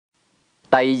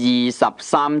第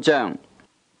23章，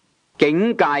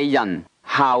警戒人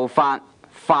效法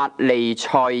法利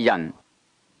賽人。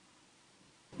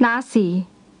那時，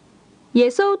耶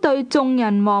穌對眾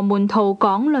人和門徒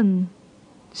講論，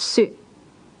說：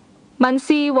文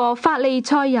士和法利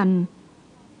賽人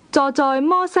坐在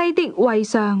摩西的位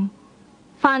上，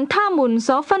凡他們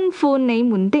所吩咐你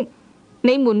們的，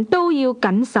你們都要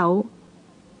謹守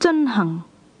遵行，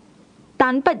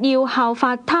但不要效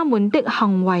法他們的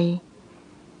行為，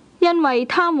因為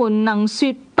他們能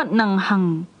說不能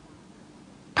行。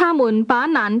他們把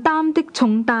難擔的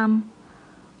重擔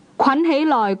捆起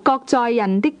來擱在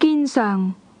人的肩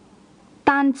上，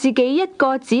但自己一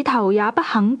個指頭也不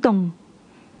肯動。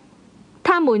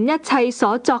他們一切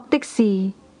所作的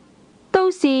事，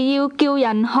都是要叫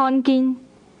人看見，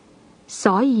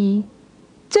所以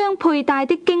將佩戴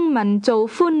的經文做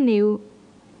寬了，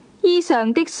衣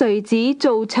裳的穗子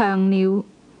做長了，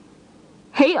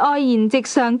喜愛筵席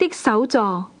上的首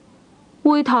座，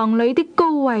會堂裏的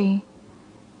高位，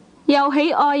又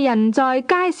喜愛人在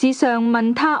街市上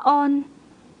問他安，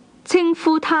稱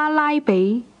呼他拉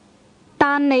比。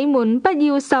但你們不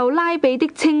要受拉比的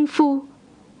稱呼，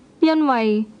因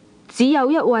為只有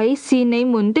一位是你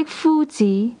們的夫子，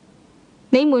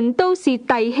你們都是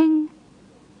弟兄。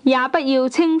也不要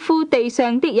稱呼地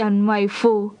上的人為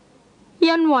父，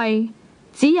因為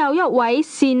只有一位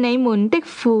是你們的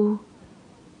父，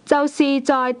就是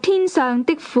在天上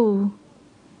的父。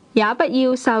也不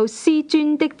要受師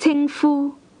尊的稱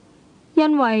呼，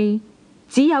因為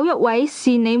只有一位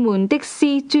是你們的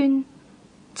師尊，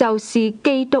就是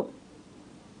基督。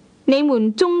你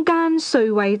們中間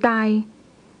誰為大，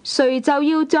誰就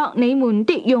要作你們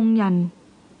的用人。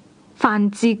凡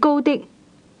自高的，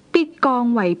必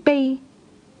降為卑；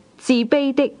自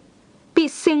卑的，必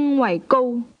升為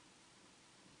高。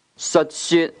述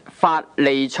說法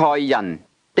利賽人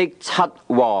的七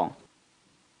禍。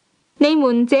你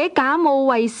們這假冒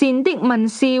為善的文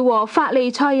士和法利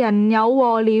賽人有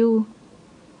禍了，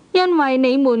因為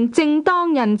你們正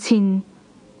當人前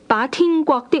把天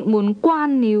國的門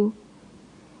關了，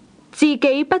自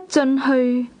己不進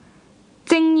去，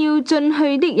正要進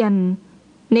去的人，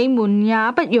你們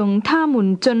也不容他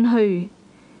們進去。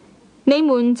你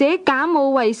們這假冒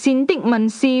為善的文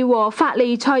士和法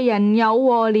利賽人有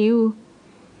禍了，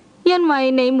因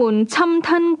為你們侵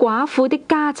吞寡婦的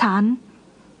家產，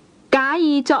假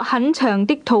意作很長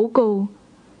的禱告，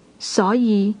所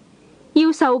以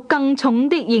要受更重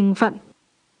的刑罰。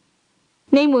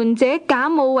你們這假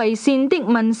冒為善的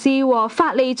文士和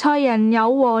法利賽人有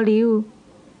禍了，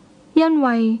因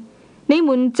為你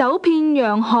們走遍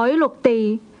洋海陸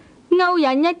地，勾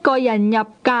引一個人入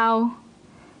教，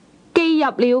既入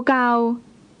了教，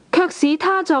卻使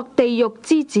他作地獄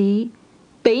之子，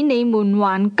比你們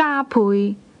還加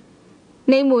倍。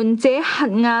你們這瞎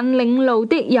眼領路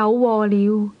的有禍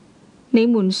了！你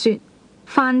們說，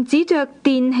凡指着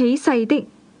殿起誓的，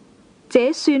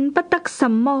這算不得什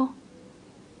麼；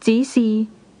只是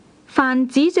凡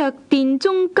指着殿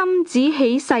中金子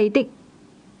起誓的，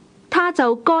他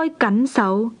就該謹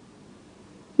守。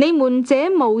你們這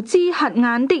無知瞎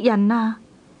眼的人啊，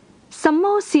什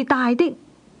麼是大的？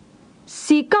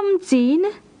是金子呢，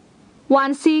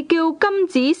還是叫金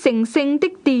子成聖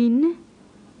的殿呢？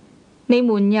你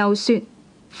們又說，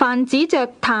凡指着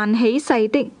壇起誓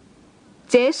的，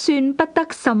這算不得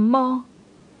什麼；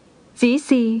只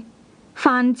是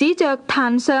凡指着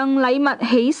壇上禮物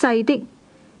起誓的，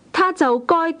他就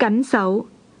該謹守。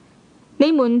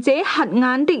你們這瞎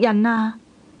眼的人啊，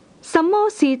什麼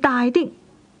是大的？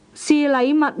是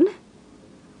禮物呢，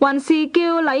還是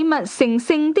叫禮物成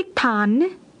聖的壇呢？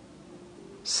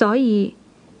所以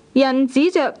人指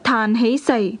着壇起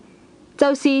誓，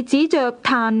就是指着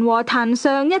壇和壇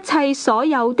上一切所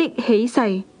有的起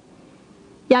誓；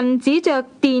人指着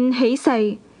殿起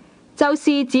誓，就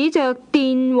是指着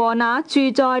殿和那住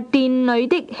在殿裏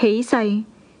的起誓；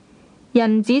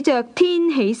人指着天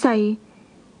起誓，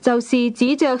就是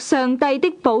指着上帝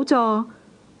的寶座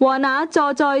和那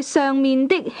坐在上面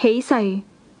的起誓。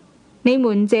你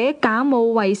們這假冒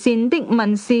為善的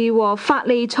文士和法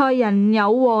利賽人有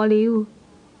禍了，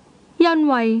因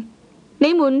為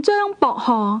你們將薄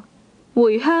荷、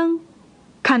茴香、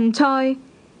芹菜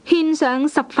獻上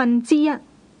1/10，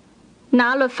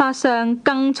那律法上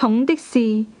更重的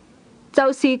事，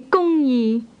就是公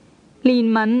義、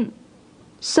憐憫、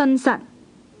信實，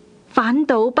反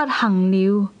倒不行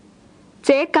了。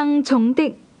這更重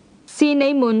的是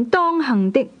你們當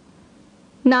行的，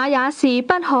那也是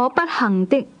不可不行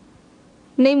的。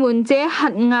你們這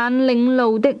瞎眼領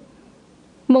路的，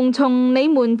蠓蟲你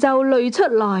們就濾出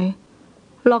來，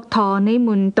駱駝你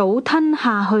們倒吞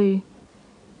下去。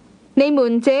你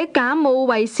們這假冒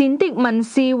為善的文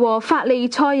士和法利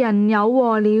賽人有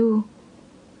禍了，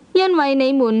因為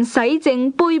你們洗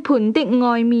淨杯盤的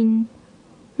外面，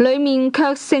裏面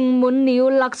卻盛滿了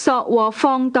勒索和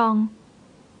放蕩。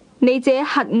你這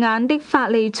瞎眼的法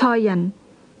利賽人，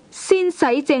先洗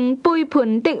淨杯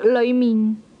盤的裏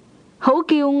面，好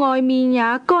叫外面也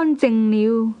乾淨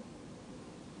了。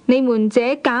你們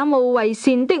這假冒為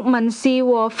善的文士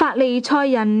和法利賽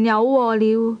人有禍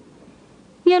了，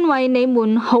因為你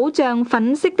們好像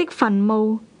粉飾的墳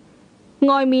墓，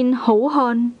外面好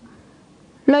看，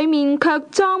裏面卻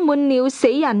裝滿了死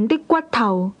人的骨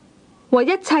頭和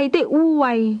一切的污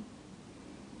穢。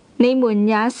你們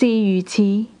也是如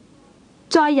此，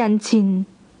在人前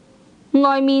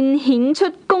外面顯出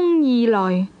公義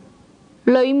來，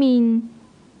裏面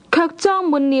卻裝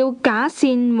滿了假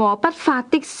善和不法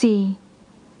的事。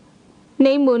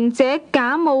你們這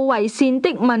假冒為善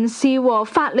的文士和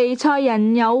法利賽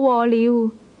人有禍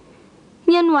了，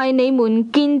因為你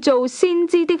們建造先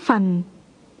知的墳，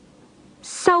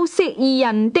修飾義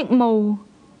人的墓，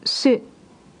說：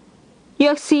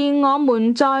若是我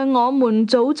們在我們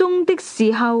祖宗的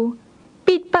時候，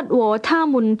必不和他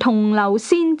們同流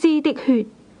先知的血。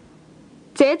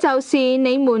這就是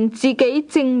你們自己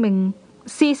證明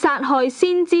是殺害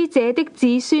先知者的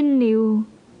子孫了。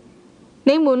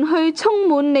你們去充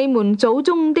滿你們祖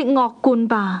宗的惡貫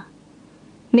吧！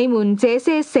你們這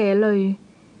些蛇類、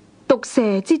毒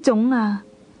蛇之種啊，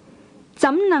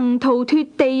怎能逃脫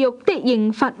地獄的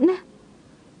刑罰呢？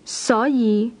所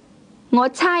以我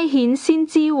差遣先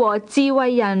知和智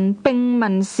慧人並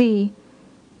文士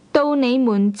到你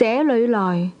們這裏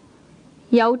來，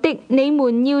有的你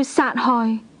們要殺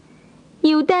害，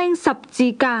要釘十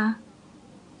字架；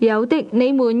有的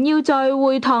你們要在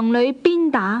會堂裏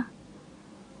鞭打，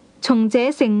從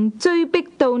這城追逼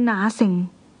到那城，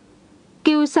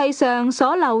叫世上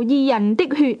所流義人的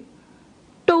血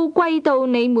都歸到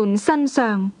你們身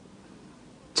上，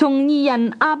從義人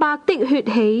亞伯的血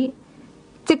起，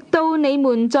直到你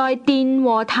們在殿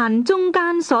和壇中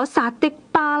間所殺的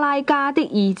巴拉加的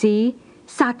兒子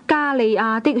撒加利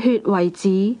亞的血為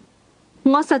止。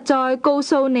我實在告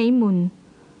訴你們，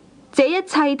這一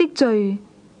切的罪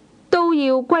都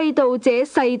要歸到這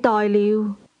世代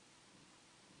了。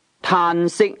嘆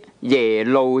息耶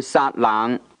路撒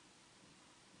冷，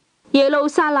耶路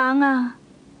撒冷啊，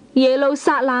耶路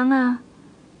撒冷啊，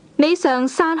你常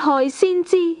殺害先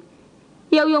知，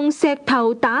又用石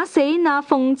頭打死那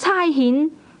奉差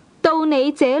遣到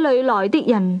你這裏來的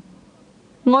人。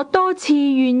我多次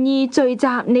願意聚集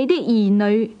你的兒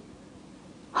女，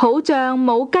好像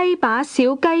母雞把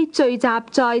小雞聚集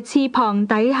在翅膀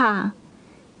底下，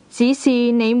只是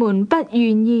你們不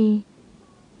願意。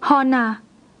看啊，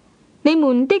你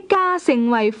們的家成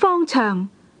為荒場，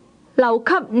留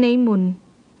給你們。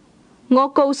我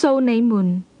告訴你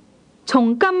們，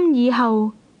從今以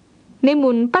後，你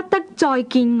們不得再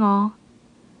見我，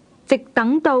直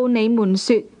等到你們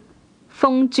說，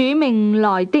奉主名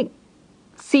來的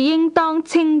是應當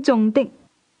稱頌的。